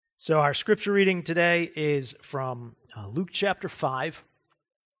So our scripture reading today is from Luke chapter 5,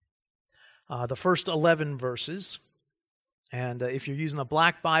 the first 11 verses. And if you're using a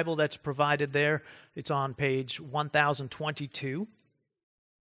black Bible that's provided there, it's on page 1022.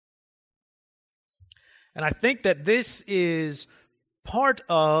 And I think that this is part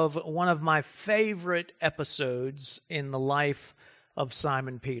of one of my favorite episodes in the life of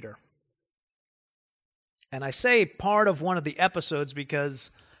Simon Peter. And I say part of one of the episodes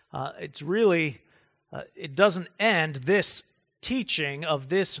because it's really, it doesn't end, this teaching of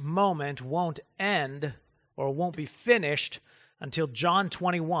this moment won't end or won't be finished until John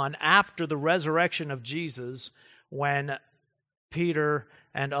 21, after the resurrection of Jesus, when Peter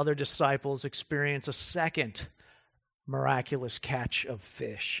and other disciples experience a second miraculous catch of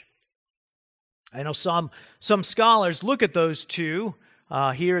fish. I know some scholars look at those two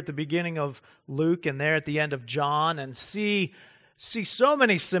here at the beginning of Luke and there at the end of John and see so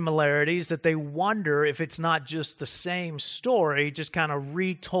many similarities that they wonder if it's not just the same story, just kind of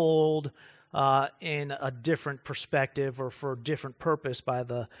retold in a different perspective or for a different purpose by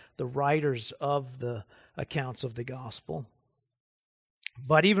the writers of the accounts of the gospel.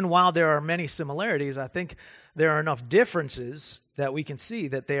 But even while there are many similarities, I think there are enough differences that we can see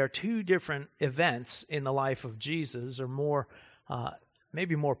that they are two different events in the life of Jesus, or more,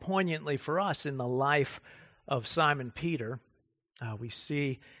 maybe more poignantly for us, in the life of Simon Peter. We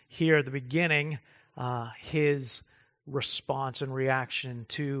see here at the beginning his response and reaction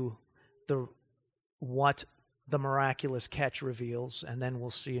to what the miraculous catch reveals, and then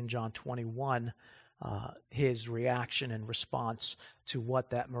we'll see in John 21 his reaction and response to what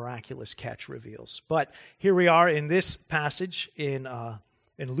that miraculous catch reveals. But here we are in this passage in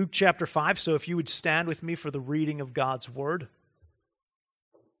Luke chapter 5, so if you would stand with me for the reading of God's Word.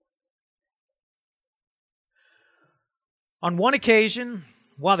 On one occasion,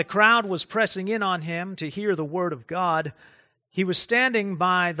 while the crowd was pressing in on him to hear the word of God, he was standing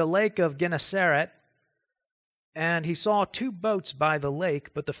by the lake of Gennesaret, and he saw two boats by the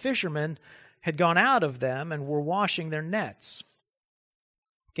lake, but the fishermen had gone out of them and were washing their nets.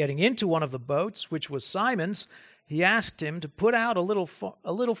 Getting into one of the boats, which was Simon's, he asked him to put out a little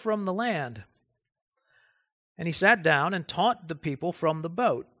from the land. And he sat down and taught the people from the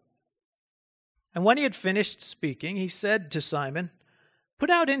boat. And when he had finished speaking, he said to Simon, "Put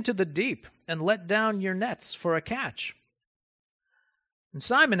out into the deep and let down your nets for a catch." And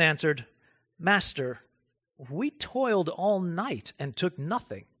Simon answered, "Master, we toiled all night and took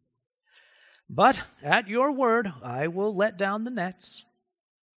nothing. But at your word I will let down the nets."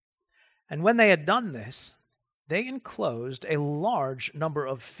 And when they had done this, they enclosed a large number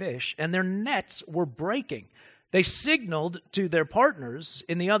of fish, and their nets were breaking. They signaled to their partners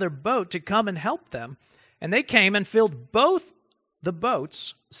in the other boat to come and help them, and they came and filled both the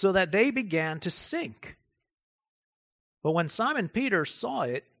boats so that they began to sink. But when Simon Peter saw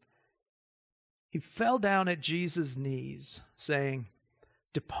it, he fell down at Jesus' knees, saying,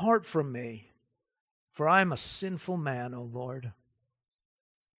 "Depart from me, for I am a sinful man, O Lord."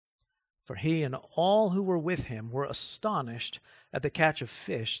 For he and all who were with him were astonished at the catch of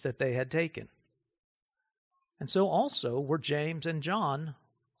fish that they had taken. And so also were James and John,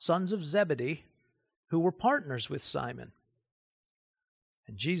 sons of Zebedee, who were partners with Simon.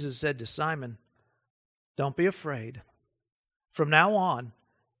 And Jesus said to Simon, "Don't be afraid. From now on,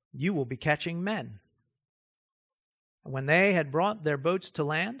 you will be catching men." And when they had brought their boats to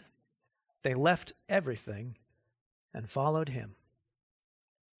land, they left everything and followed him.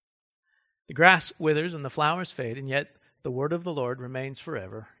 The grass withers and the flowers fade, and yet the word of the Lord remains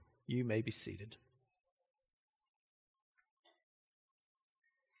forever. You may be seated.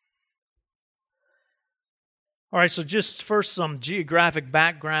 All right, so just first some geographic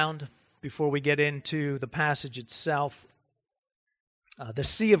background before we get into the passage itself. The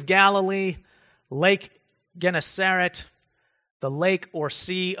Sea of Galilee, Lake Gennesaret, the lake or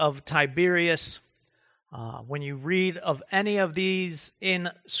Sea of Tiberias. When you read of any of these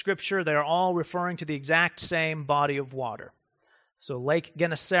in Scripture, they're all referring to the exact same body of water. So Lake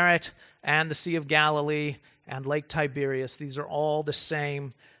Gennesaret and the Sea of Galilee and Lake Tiberias, these are all the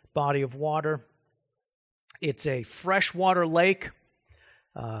same body of water. It's a freshwater lake.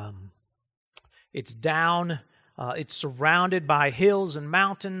 It's surrounded by hills and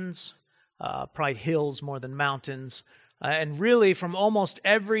mountains, probably hills more than mountains. And really from almost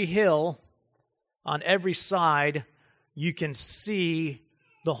every hill on every side, you can see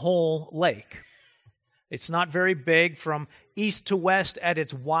the whole lake. It's not very big. From east to west at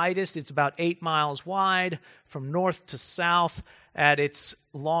its widest, it's about 8 miles wide. From north to south at its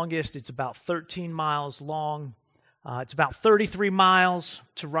longest, it's about 13 miles long. It's about 33 miles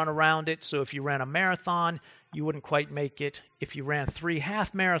to run around it, so if you ran a marathon, you wouldn't quite make it. If you ran 3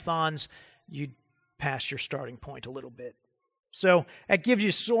 half marathons, you'd pass your starting point a little bit. So that gives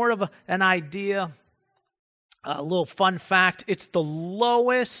you sort of an idea. A little fun fact, it's the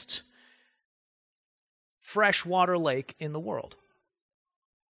lowest freshwater lake in the world.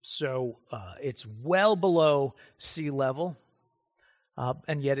 So it's well below sea level,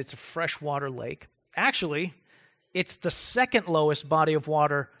 and yet it's a freshwater lake. Actually, it's the second lowest body of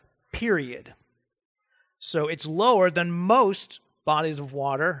water, period. So it's lower than most bodies of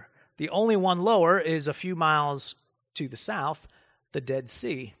water. The only one lower is a few miles to the south, the Dead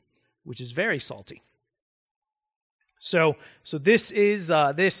Sea, which is very salty. So this is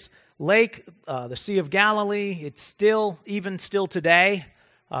this lake, the Sea of Galilee. It's still today,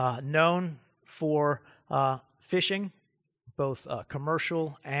 known for fishing, both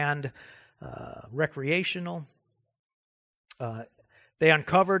commercial and recreational. They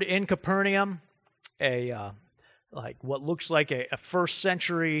uncovered in Capernaum what looks like a first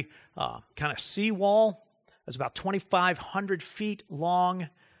century kind of seawall. It's about 2,500 feet long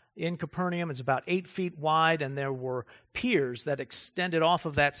in Capernaum. It's about 8 feet wide, and there were piers that extended off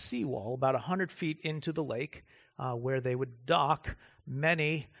of that seawall about 100 feet into the lake, where they would dock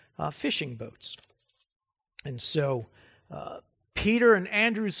many fishing boats. And so Peter and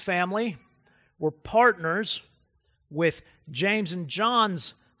Andrew's family were partners with James and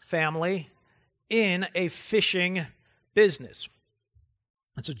John's family in a fishing business.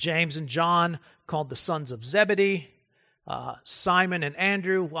 And so James and John, called the sons of Zebedee, Simon and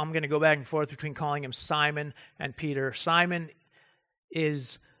Andrew. Well, I'm going to go back and forth between calling him Simon and Peter. Simon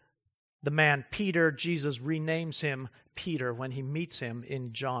is the man Peter. Jesus renames him Peter when he meets him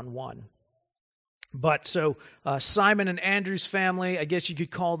in John 1. But so Simon and Andrew's family, I guess you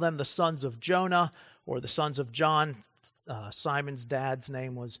could call them the sons of Jonah or the sons of John. Simon's dad's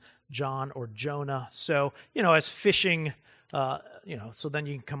name was John or Jonah. So, as fishing, so then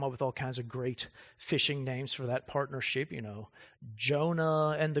you can come up with all kinds of great fishing names for that partnership,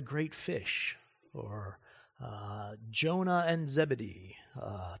 Jonah and the great fish, or Jonah and Zebedee,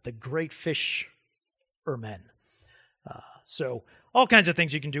 the great fishermen. So all kinds of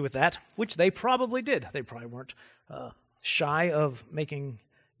things you can do with that, which they probably did. They probably weren't shy of making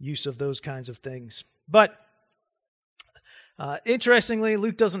use of those kinds of things. But interestingly,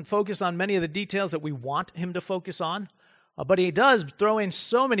 Luke doesn't focus on many of the details that we want him to focus on, but he does throw in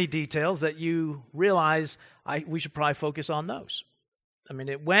so many details that you realize we should probably focus on those. I mean,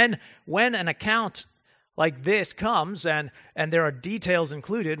 when an account like this comes and there are details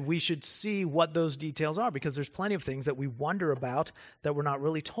included, we should see what those details are, because there's plenty of things that we wonder about that we're not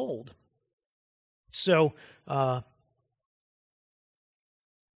really told. So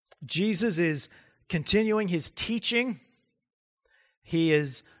Jesus is continuing his teaching. He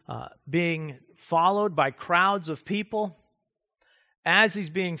is being followed by crowds of people. As he's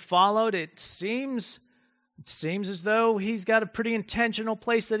being followed, it seems as though he's got a pretty intentional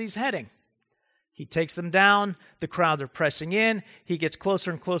place that he's heading. He takes them down. The crowds are pressing in. He gets closer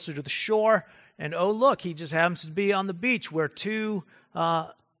and closer to the shore. And oh, look, he just happens to be on the beach where two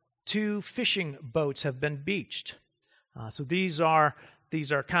fishing boats have been beached. So these are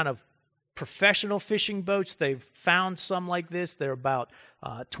kind of professional fishing boats. They've found some like this. They're about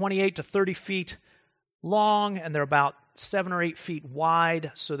 28 to 30 feet long, and they're about 7 or 8 feet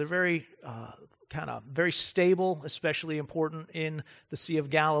wide. So they're very very stable, especially important in the Sea of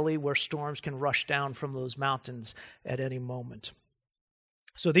Galilee, where storms can rush down from those mountains at any moment.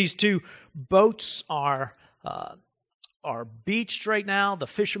 So these two boats are beached right now. The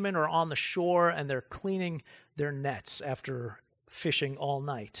fishermen are on the shore, and they're cleaning their nets after fishing all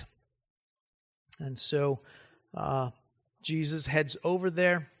night. And so Jesus heads over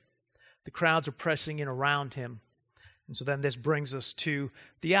there. The crowds are pressing in around him. And so then this brings us to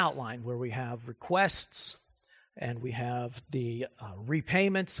the outline, where we have requests, and we have the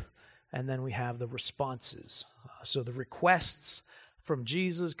repayments, and then we have the responses. So the requests from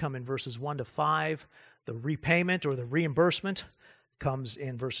Jesus come in verses 1 to 5. The repayment or the reimbursement comes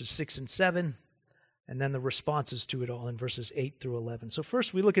in verses 6 and 7. And then the responses to it all in verses 8 through 11. So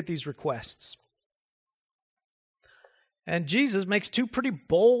first we look at these requests. And Jesus makes two pretty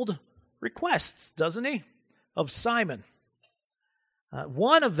bold requests, doesn't he, of Simon.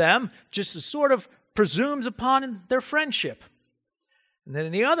 One of them just sort of presumes upon their friendship. And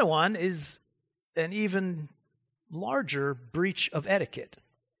then the other one is an even larger breach of etiquette.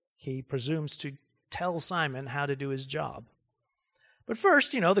 He presumes to tell Simon how to do his job. But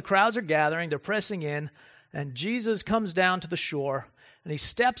first, the crowds are gathering, they're pressing in, and Jesus comes down to the shore, and he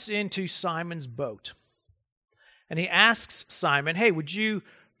steps into Simon's boat. And he asks Simon, hey, would you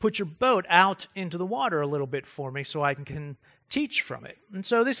put your boat out into the water a little bit for me so I can teach from it? And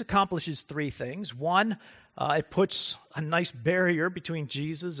so this accomplishes three things. One, it puts a nice barrier between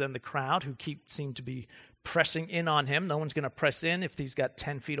Jesus and the crowd who seem to be pressing in on him. No one's going to press in if he's got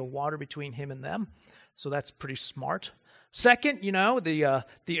 10 feet of water between him and them. So that's pretty smart. Second, the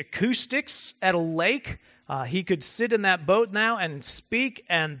acoustics at a lake. He could sit in that boat now and speak,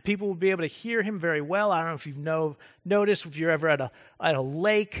 and people would be able to hear him very well. I don't know if you've noticed if you're ever at a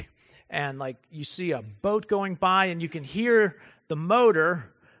lake and like you see a boat going by and you can hear the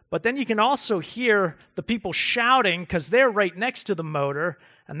motor, but then you can also hear the people shouting because they're right next to the motor,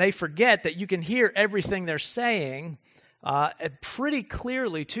 and they forget that you can hear everything they're saying. And pretty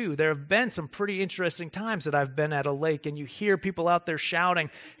clearly, too. There have been some pretty interesting times that I've been at a lake and you hear people out there shouting,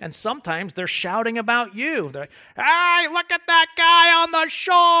 and sometimes they're shouting about you. They're like, hey, look at that guy on the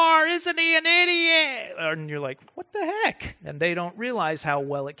shore. Isn't he an idiot? And you're like, what the heck? And they don't realize how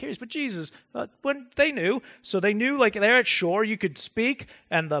well it carries. But Jesus, when they knew. So they knew, like, they're at shore, you could speak,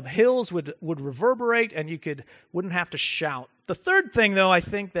 and the hills would reverberate, and you wouldn't have to shout. The third thing, though, I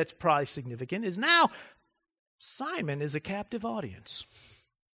think that's probably significant is now Simon is a captive audience.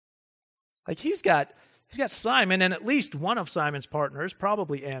 Like he's got Simon and at least one of Simon's partners,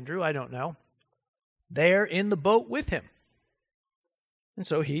 probably Andrew, I don't know, there in the boat with him. And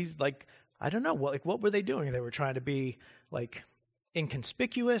so he's like, I don't know, what were they doing? They were trying to be like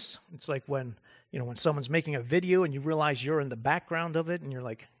inconspicuous. It's like when someone's making a video and you realize you're in the background of it and you're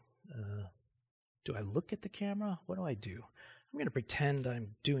like, do I look at the camera? What do I do? I'm going to pretend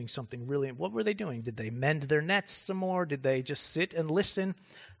I'm doing something really. What were they doing? Did they mend their nets some more? Did they just sit and listen?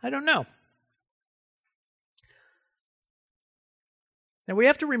 I don't know. Now we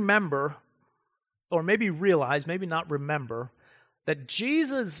have to remember, or maybe realize, maybe not remember, that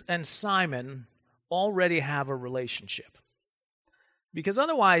Jesus and Simon already have a relationship. Because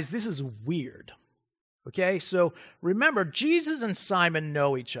otherwise, this is weird. Okay, so remember, Jesus and Simon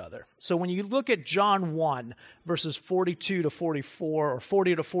know each other. So when you look at John 1, verses 42 to 44, or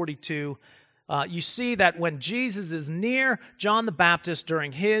 40 to 42, you see that when Jesus is near John the Baptist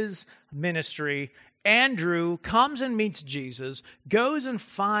during his ministry, Andrew comes and meets Jesus, goes and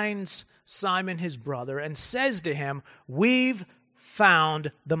finds Simon, his brother, and says to him, we've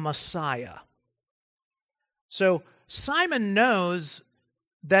found the Messiah. So Simon knows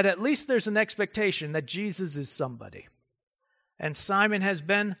that at least there's an expectation that Jesus is somebody. And Simon has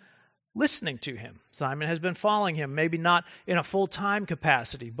been listening to him. Simon has been following him, maybe not in a full-time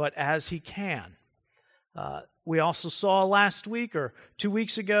capacity, but as he can. We also saw last week, or 2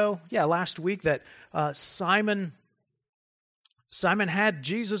 weeks ago, last week, that Simon had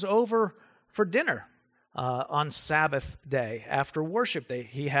Jesus over for dinner on Sabbath day. After worship day,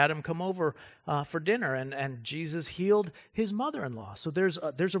 he had him come over for dinner, and Jesus healed his mother-in-law. So there's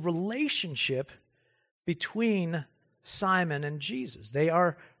a relationship between Simon and Jesus. They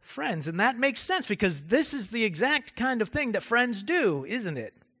are friends, and that makes sense because this is the exact kind of thing that friends do, isn't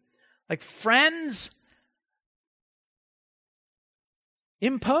it? Like friends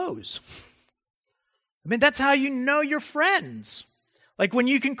impose. I mean, that's how you know you're friends. Like when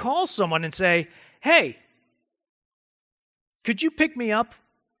you can call someone and say, hey, could you pick me up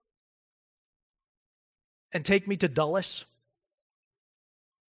and take me to Dulles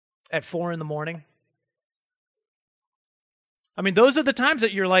at 4 a.m? I mean, those are the times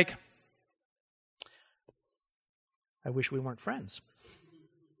that you're like, I wish we weren't friends.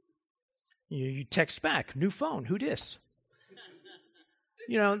 You text back, new phone, who dis?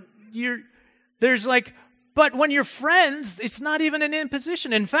 There's like, but when you're friends, it's not even an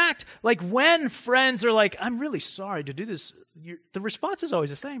imposition. In fact, like when friends are like, I'm really sorry to do this, the response is always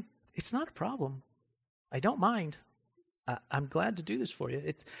the same. It's not a problem. I don't mind. I'm glad to do this for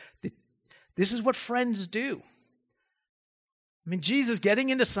you. This is what friends do. I mean, Jesus getting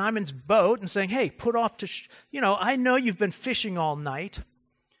into Simon's boat and saying, hey, put off to, I know you've been fishing all night.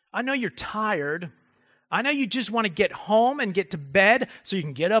 I know you're tired. I know you just want to get home and get to bed so you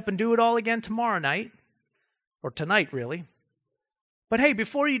can get up and do it all again tomorrow night. Or tonight, really. But hey,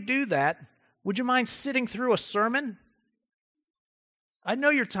 before you do that, would you mind sitting through a sermon? I know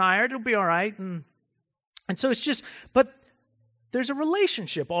you're tired. It'll be all right. And so it's just, but there's a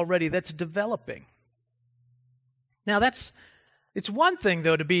relationship already that's developing. Now it's one thing,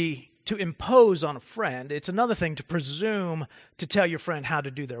 though, to impose on a friend. It's another thing to presume to tell your friend how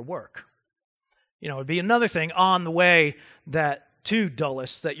to do their work. It'd be another thing on the way to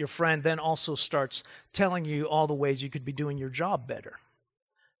Dulles that your friend then also starts telling you all the ways you could be doing your job better.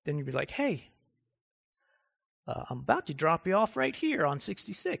 Then you'd be like, hey, I'm about to drop you off right here on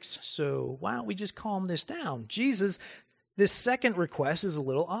 66, so why don't we just calm this down? Jesus, this second request is a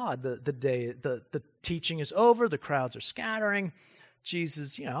little odd. The teaching is over, the crowds are scattering.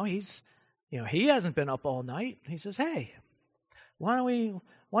 Jesus, he hasn't been up all night. He says, hey, why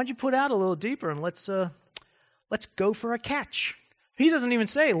don't you put out a little deeper and let's go for a catch. He doesn't even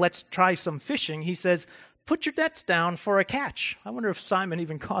say, let's try some fishing. He says, put your nets down for a catch. I wonder if Simon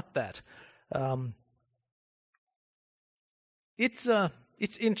even caught that. It's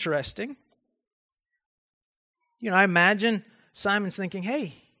interesting. I imagine Simon's thinking,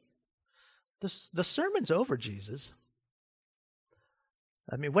 hey, the sermon's over, Jesus.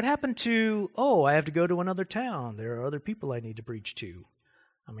 I mean, what happened to, I have to go to another town. There are other people I need to preach to.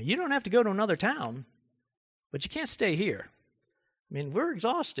 I mean, you don't have to go to another town, but you can't stay here. I mean, we're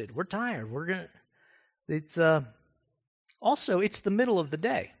exhausted. We're tired. It's the middle of the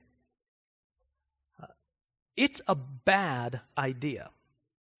day. It's a bad idea.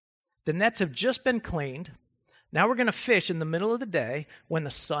 The nets have just been cleaned. Now we're going to fish in the middle of the day when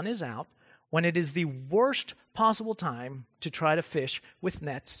the sun is out, when it is the worst possible time to try to fish with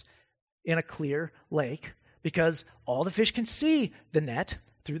nets in a clear lake, because all the fish can see the net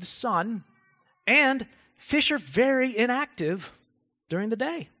through the sun, and fish are very inactive during the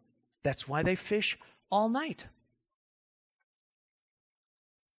day. That's why they fish all night.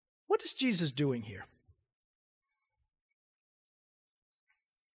 What is Jesus doing here?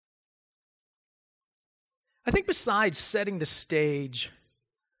 I think besides setting the stage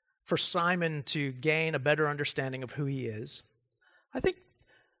for Simon to gain a better understanding of who he is, I think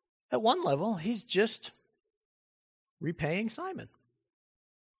at one level he's just repaying Simon.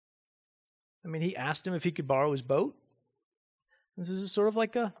 I mean, he asked him if he could borrow his boat. This is sort of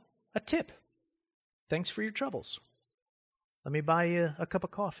like a tip. Thanks for your troubles. Let me buy you a cup of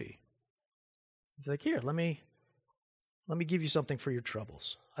coffee. He's like, here, let me give you something for your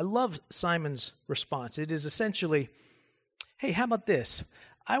troubles. I love Simon's response. It is essentially, hey, how about this?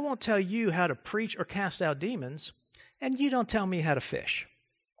 I won't tell you how to preach or cast out demons, and you don't tell me how to fish.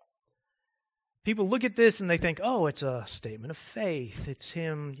 People look at this and they think, it's a statement of faith. It's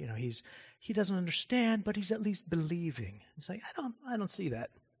him, he doesn't understand, but he's at least believing. It's like, I don't see that.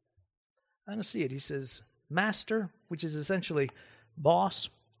 I don't see it. He says, master, which is essentially boss.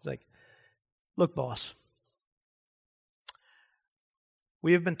 It's like, look, boss,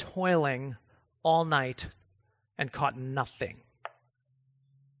 we have been toiling all night and caught nothing.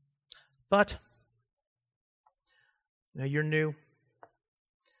 But, you're new.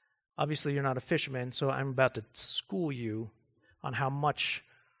 Obviously, you're not a fisherman, so I'm about to school you on how much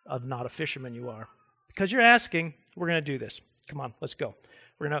of not a fisherman you are. Because you're asking, we're going to do this. Come on, let's go.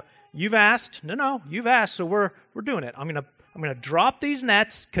 You've asked. No, you've asked, so we're doing it. I'm going to drop these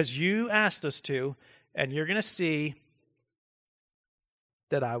nets because you asked us to, and you're going to see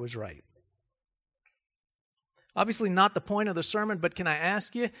that I was right. Obviously not the point of the sermon, but can I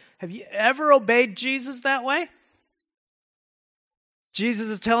ask you, have you ever obeyed Jesus that way? Jesus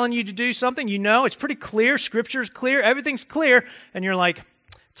is telling you to do something, it's pretty clear, Scripture's clear, everything's clear, and you're like,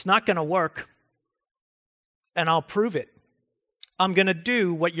 it's not going to work, and I'll prove it. I'm going to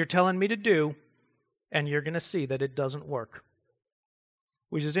do what you're telling me to do, and you're going to see that it doesn't work.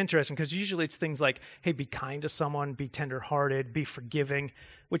 Which is interesting, because usually it's things like, hey, be kind to someone, be tenderhearted, be forgiving,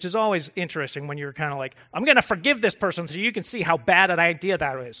 which is always interesting when you're kind of like, I'm going to forgive this person so you can see how bad an idea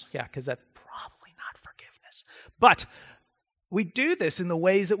that is. Yeah, because that's probably not forgiveness. But we do this in the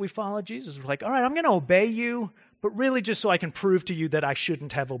ways that we follow Jesus. We're like, all right, I'm going to obey you, but really just so I can prove to you that I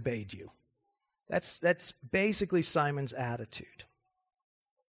shouldn't have obeyed you. That's basically Simon's attitude.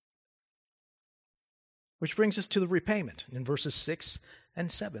 Which brings us to the repayment in verses 6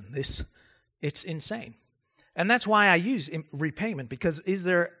 and 7. It's insane. And that's why I use repayment, because is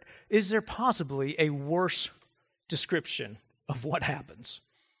there possibly a worse description of what happens?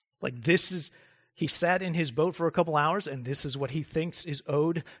 Like he sat in his boat for a couple hours, and this is what he thinks is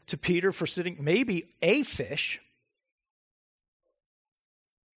owed to Peter for sitting, maybe a fish.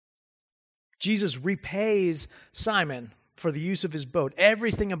 Jesus repays Simon for the use of his boat.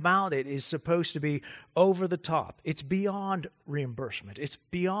 Everything about it is supposed to be over the top. It's beyond reimbursement. It's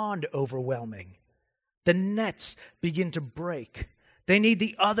beyond overwhelming. The nets begin to break. They need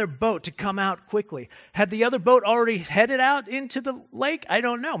the other boat to come out quickly. Had the other boat already headed out into the lake? I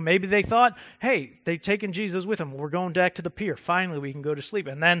don't know. Maybe they thought, hey, they've taken Jesus with them. We're going back to the pier. Finally, we can go to sleep.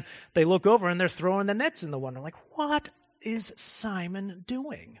 And then they look over and they're throwing the nets in the water. Like, what is Simon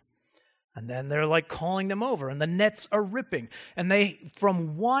doing? And then they're like calling them over, and the nets are ripping. And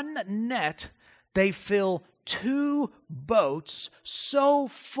from one net, they fill 2 boats so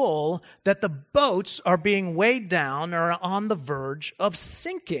full that the boats are being weighed down or on the verge of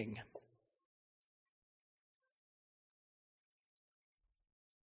sinking.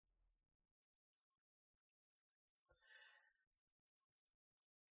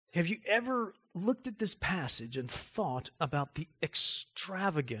 Have you ever looked at this passage and thought about the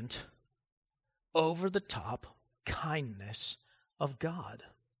extravagant, over-the-top kindness of God?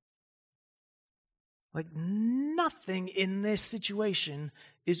 Like, nothing in this situation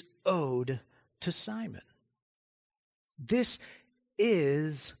is owed to Simon. This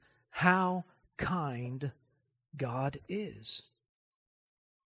is how kind God is.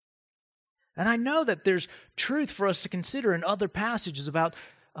 And I know that there's truth for us to consider in other passages about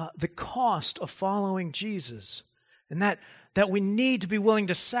the cost of following Jesus, and that we need to be willing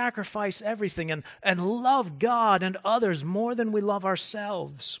to sacrifice everything and love God and others more than we love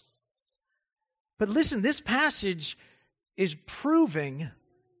ourselves. But listen, this passage is proving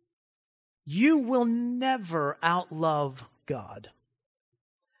you will never outlove God.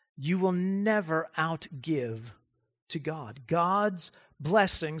 You will never outgive to God. God's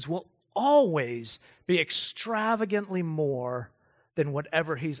blessings will always be extravagantly more than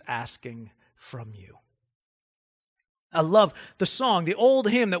whatever He's asking from you. I love the song, the old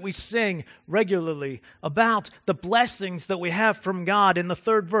hymn that we sing regularly about the blessings that we have from God in the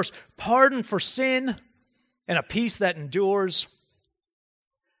 3rd verse. Pardon for sin and a peace that endures.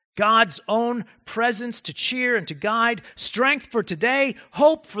 God's own presence to cheer and to guide. Strength for today,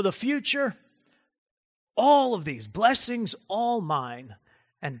 hope for the future. All of these blessings, all mine,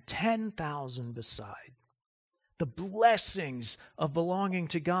 and 10,000 beside. The blessings of belonging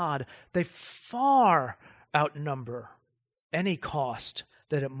to God, they far outnumber any cost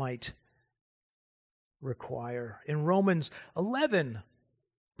that it might require. In Romans 11,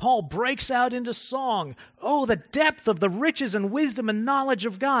 Paul breaks out into song. Oh, the depth of the riches and wisdom and knowledge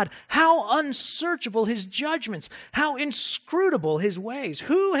of God. How unsearchable His judgments. How inscrutable His ways.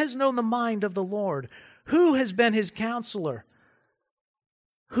 Who has known the mind of the Lord? Who has been His counselor?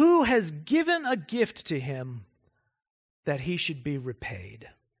 Who has given a gift to Him that He should be repaid?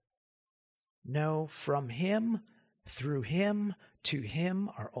 No, from Him, through Him, to Him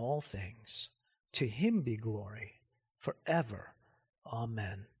are all things. To Him be glory forever.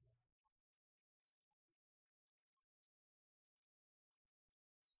 Amen.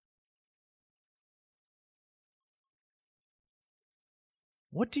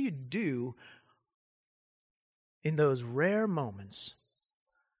 What do you do in those rare moments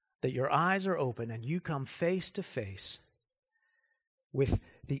that your eyes are open and you come face to face with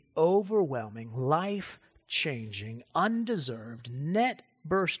the overwhelming, life-changing, undeserved,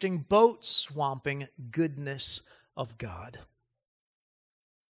 net-bursting, boat-swamping goodness of God?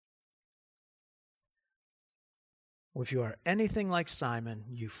 Well, if you are anything like Simon,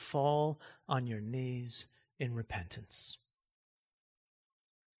 you fall on your knees in repentance.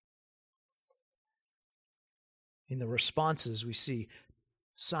 In the responses, we see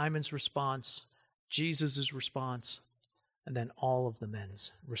Simon's response, Jesus' response, and then all of the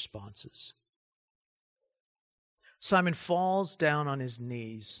men's responses. Simon falls down on his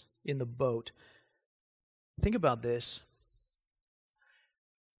knees in the boat. Think about this.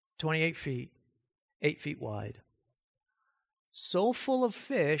 28 feet, 8 feet wide. So full of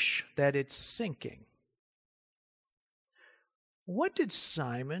fish that it's sinking. What did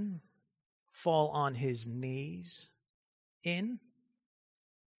Simon fall on his knees in?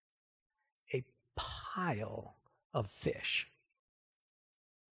 A pile of fish.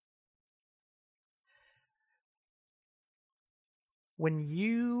 When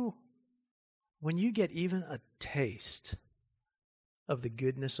you get even a taste of the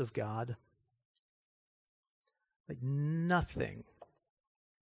goodness of God, like nothing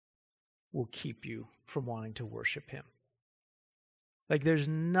will keep you from wanting to worship Him. Like there's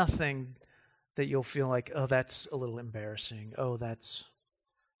nothing that you'll feel like, oh, that's a little embarrassing. Oh, that's...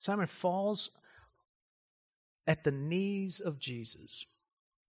 Simon falls at the knees of Jesus.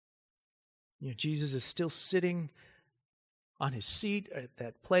 You know, Jesus is still sitting on his seat at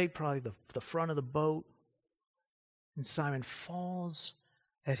that plate, probably the front of the boat. And Simon falls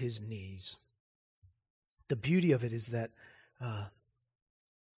at his knees. The beauty of it is that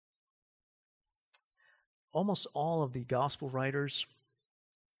almost all of the gospel writers,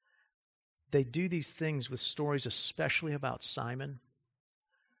 they do these things with stories, especially about Simon,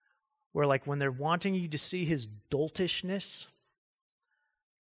 where like when they're wanting you to see his doltishness,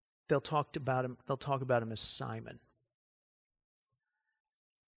 they'll talk about him as Simon.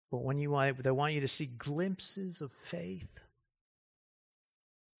 But when they want you to see glimpses of faith,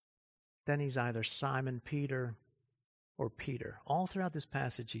 then he's either Simon Peter or Peter. All throughout this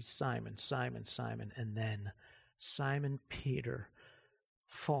passage, he's Simon, Simon, Simon. And then Simon Peter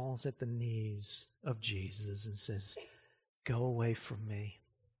falls at the knees of Jesus and says, "Go away from me.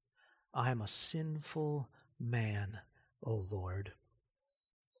 I am a sinful man, O Lord."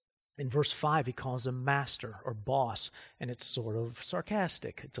 In verse 5, he calls him master or boss, and it's sort of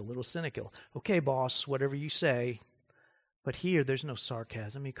sarcastic. It's a little cynical. "Okay, boss, whatever you say." But here, there's no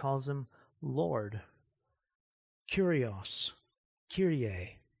sarcasm. He calls him Lord. Kyrios,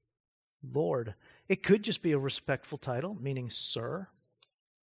 Kyrie, Lord. It could just be a respectful title, meaning sir.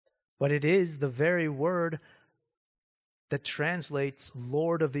 But it is the very word that translates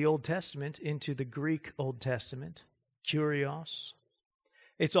Lord of the Old Testament into the Greek Old Testament, Kyrios.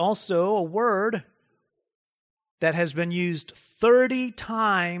 It's also a word that has been used 30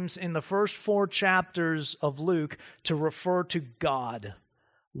 times in the first 4 chapters of Luke to refer to God.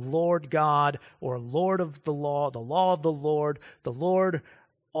 Lord God, or Lord of the law of the Lord,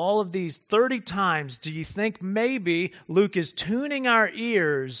 all of these 30 times. Do you think maybe Luke is tuning our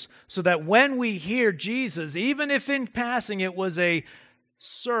ears so that when we hear Jesus, even if in passing it was a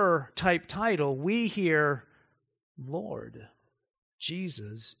sir type title, we hear Lord.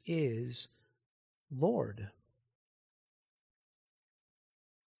 Jesus is Lord.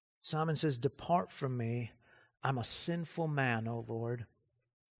 Simon says, "Depart from me. I'm a sinful man, O Lord."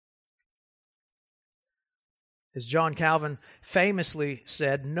 As John Calvin famously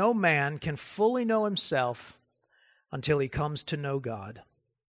said, "No man can fully know himself until he comes to know God."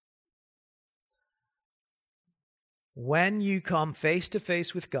 When you come face to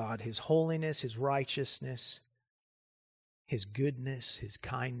face with God, His holiness, His righteousness, His goodness, His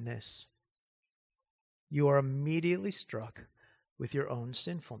kindness, you are immediately struck with your own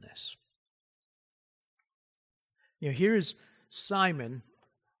sinfulness. Here's Simon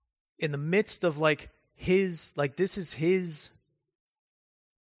in the midst of this is his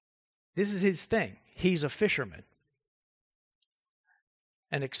thing. He's a fisherman.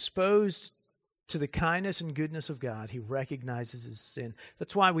 And exposed to the kindness and goodness of God, he recognizes his sin.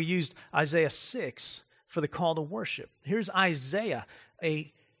 That's why we used Isaiah 6 for the call to worship. Here's Isaiah,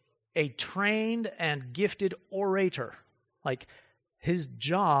 a trained and gifted orator. His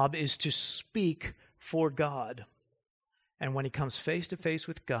job is to speak for God. And when he comes face to face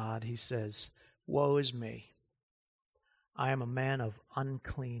with God, he says, "Woe is me. I am a man of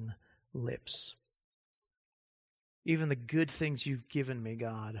unclean lips. Even the good things you've given me,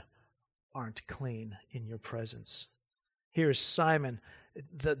 God, aren't clean in your presence." Here's Simon,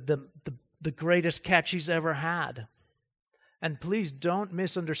 the greatest catch he's ever had. And please don't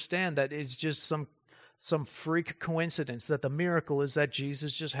misunderstand that it's just some freak coincidence, that the miracle is that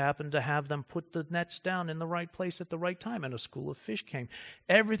Jesus just happened to have them put the nets down in the right place at the right time and a school of fish came.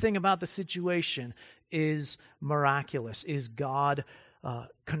 Everything about the situation is miraculous, is God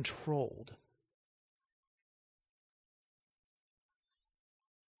controlled.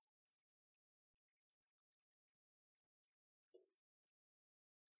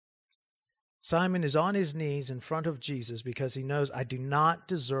 Simon is on his knees in front of Jesus because he knows, "I do not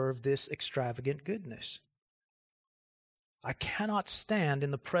deserve this extravagant goodness. I cannot stand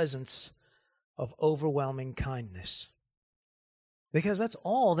in the presence of overwhelming kindness." Because that's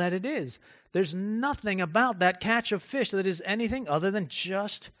all that it is. There's nothing about that catch of fish that is anything other than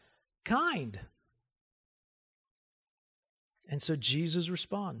just kind. And so Jesus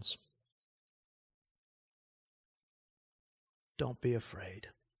responds, "Don't be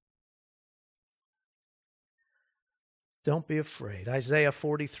afraid. Don't be afraid." Isaiah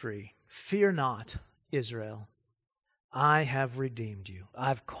 43, "Fear not, Israel. I have redeemed you.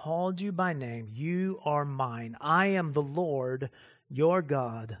 I've called you by name. You are mine. I am the Lord, your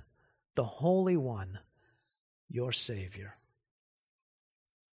God, the Holy One, your Savior."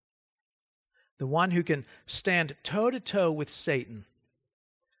 The one who can stand toe-to-toe with Satan,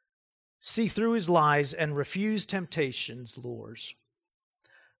 see through his lies and refuse temptation's lures.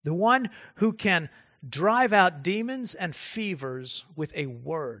 The one who can drive out demons and fevers with a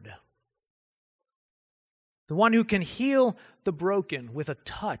word. The one who can heal the broken with a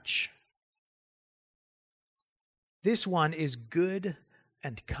touch. This one is good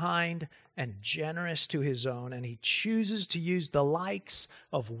and kind and generous to his own, and he chooses to use the likes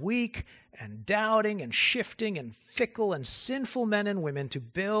of weak and doubting and shifting and fickle and sinful men and women to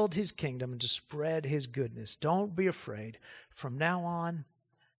build his kingdom and to spread his goodness. Don't be afraid. From now on,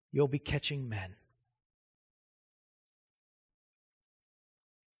 you'll be catching men.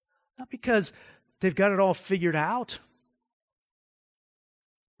 Not because they've got it all figured out,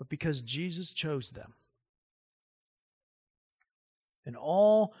 but because Jesus chose them. And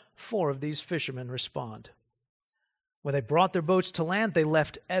all 4 of these fishermen respond. When they brought their boats to land, they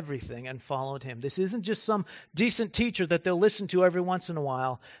left everything and followed him. This isn't just some decent teacher that they'll listen to every once in a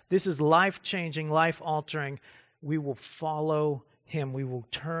while. This is life-changing, life-altering. We will follow him. We will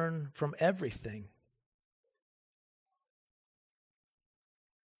turn from everything.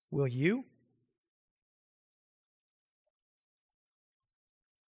 Will you?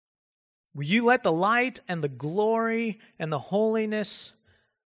 Will you let the light and the glory and the holiness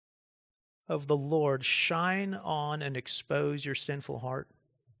of the Lord shine on and expose your sinful heart?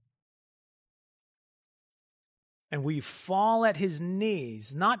 And will you fall at his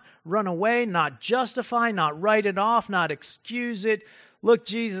knees, not run away, not justify, not write it off, not excuse it? Look,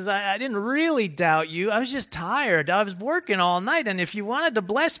 Jesus, I didn't really doubt you. I was just tired. I was working all night, and if you wanted to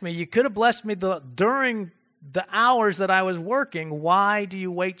bless me, you could have blessed me during the hours that I was working. Why do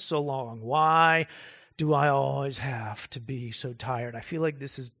you wait so long? Why do I always have to be so tired? I feel like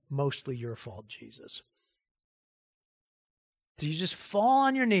this is mostly your fault, Jesus. Do you just fall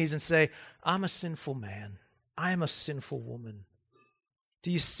on your knees and say, I'm a sinful man. I am a sinful woman.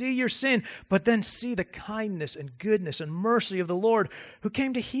 Do you see your sin, but then see the kindness and goodness and mercy of the Lord who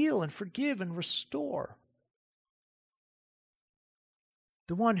came to heal and forgive and restore?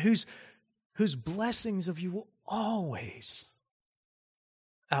 The one whose blessings of you will always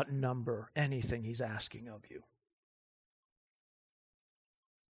outnumber anything he's asking of you.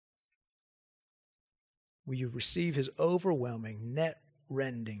 Will you receive his overwhelming,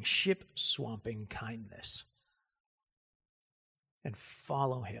 net-rending, ship-swamping kindness and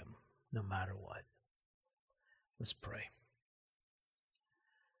follow him no matter what? Let's pray.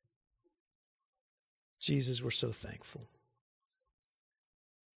 Jesus, we're so thankful.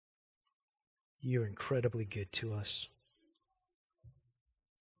 You're incredibly good to us.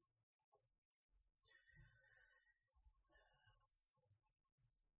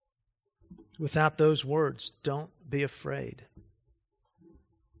 Without those words, don't be afraid.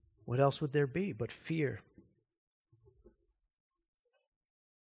 What else would there be but fear?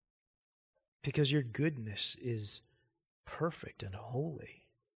 Because your goodness is perfect and holy.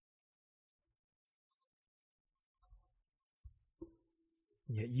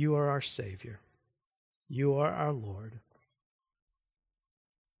 Yet you are our Savior. You are our Lord.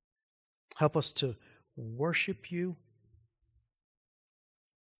 Help us to worship you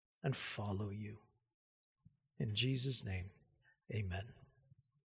and follow you. In Jesus' name, amen.